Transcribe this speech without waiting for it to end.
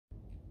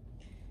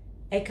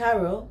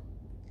Ekaaro,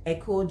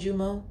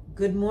 ojumo,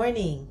 good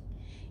morning.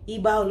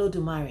 Iba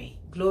Olodumare,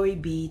 glory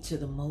be to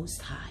the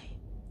Most High.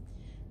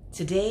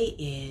 Today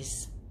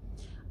is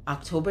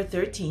October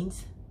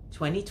 13th,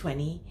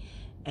 2020,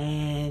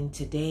 and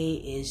today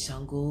is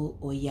Sango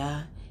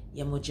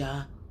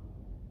Yemonja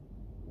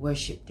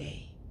Worship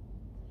Day.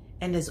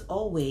 And as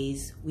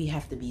always, we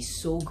have to be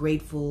so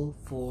grateful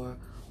for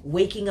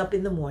waking up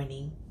in the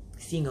morning,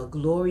 seeing a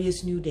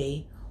glorious new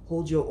day.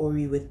 Hold your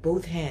ori with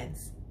both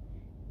hands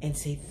and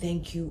say,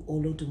 thank you,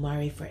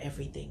 Olodumare, for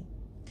everything.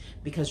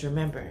 Because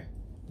remember,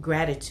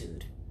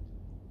 gratitude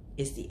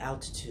is the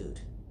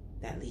altitude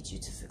that leads you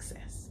to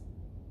success.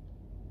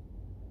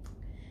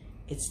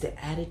 It's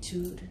the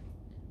attitude,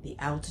 the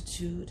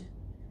altitude,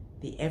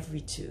 the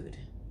everytude.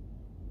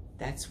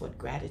 That's what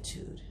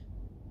gratitude,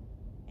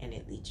 and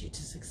it leads you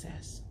to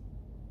success.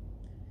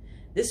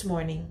 This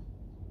morning,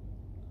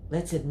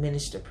 let's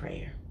administer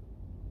prayer.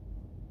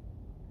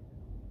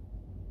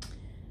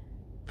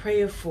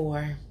 Prayer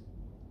for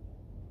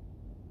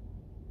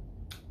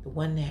the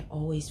one that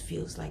always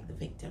feels like the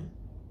victim.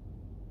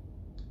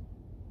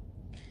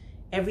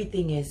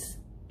 Everything is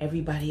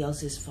everybody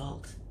else's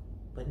fault,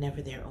 but never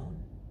their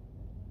own.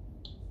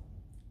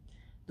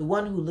 The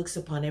one who looks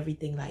upon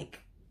everything like,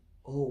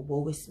 oh,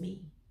 woe is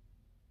me.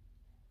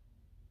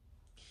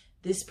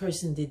 This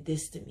person did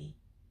this to me.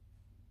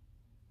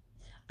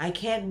 I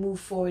can't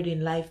move forward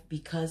in life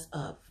because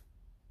of.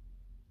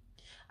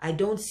 I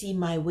don't see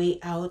my way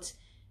out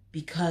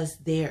because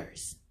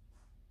theirs.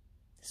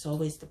 It's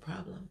always the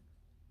problem.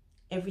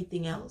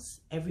 Everything else,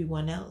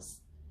 everyone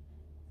else,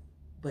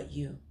 but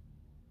you.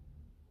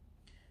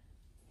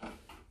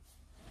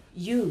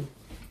 You,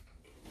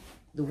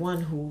 the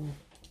one who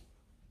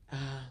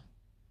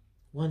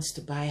wants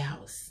to buy a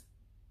house.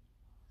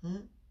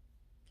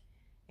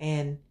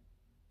 And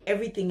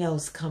everything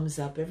else comes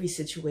up, every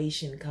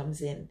situation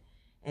comes in,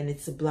 and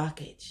it's a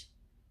blockage.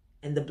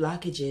 And the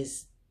blockage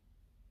is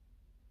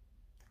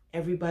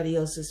everybody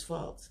else's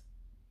fault.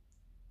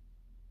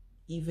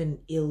 Even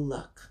ill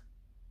luck.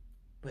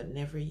 But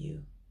never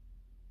you.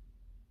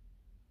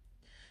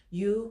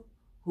 You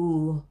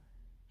who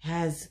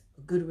has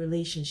a good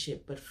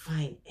relationship but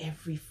find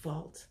every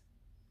fault,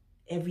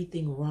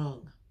 everything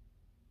wrong,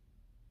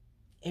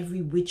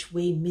 every which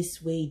way,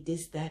 misway,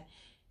 this,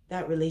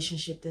 that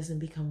relationship doesn't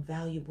become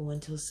valuable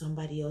until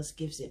somebody else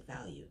gives it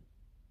value.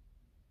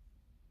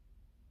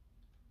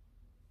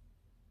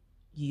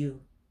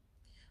 You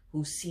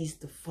who sees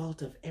the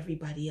fault of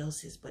everybody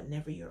else's but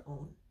never your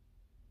own.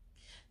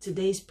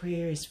 Today's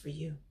prayer is for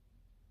you.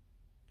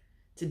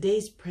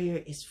 Today's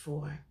prayer is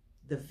for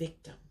the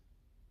victim.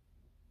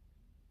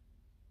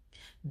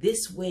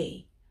 This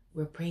way,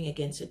 we're praying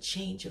against a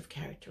change of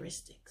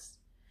characteristics,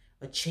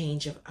 a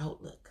change of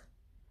outlook,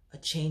 a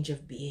change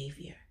of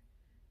behavior,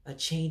 a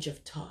change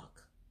of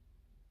talk,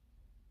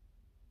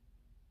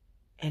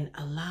 and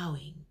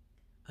allowing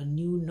a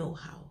new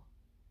know-how,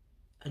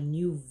 a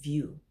new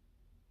view,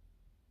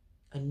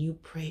 a new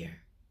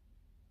prayer.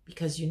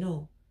 Because you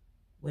know,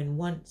 when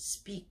one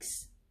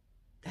speaks,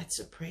 that's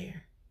a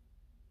prayer.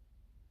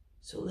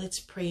 So let's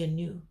pray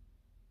anew.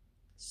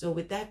 So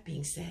with that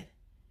being said,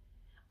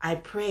 I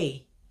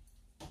pray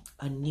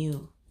a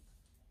new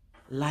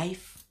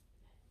life,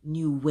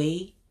 new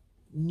way,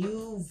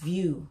 new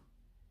view,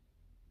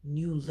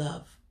 new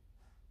love,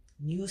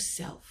 new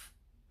self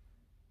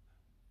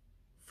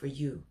for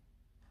you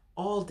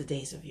all the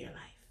days of your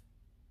life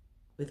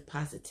with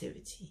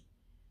positivity,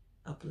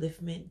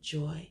 upliftment,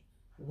 joy,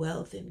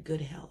 wealth, and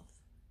good health.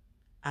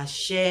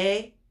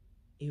 Ase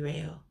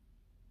Ireo.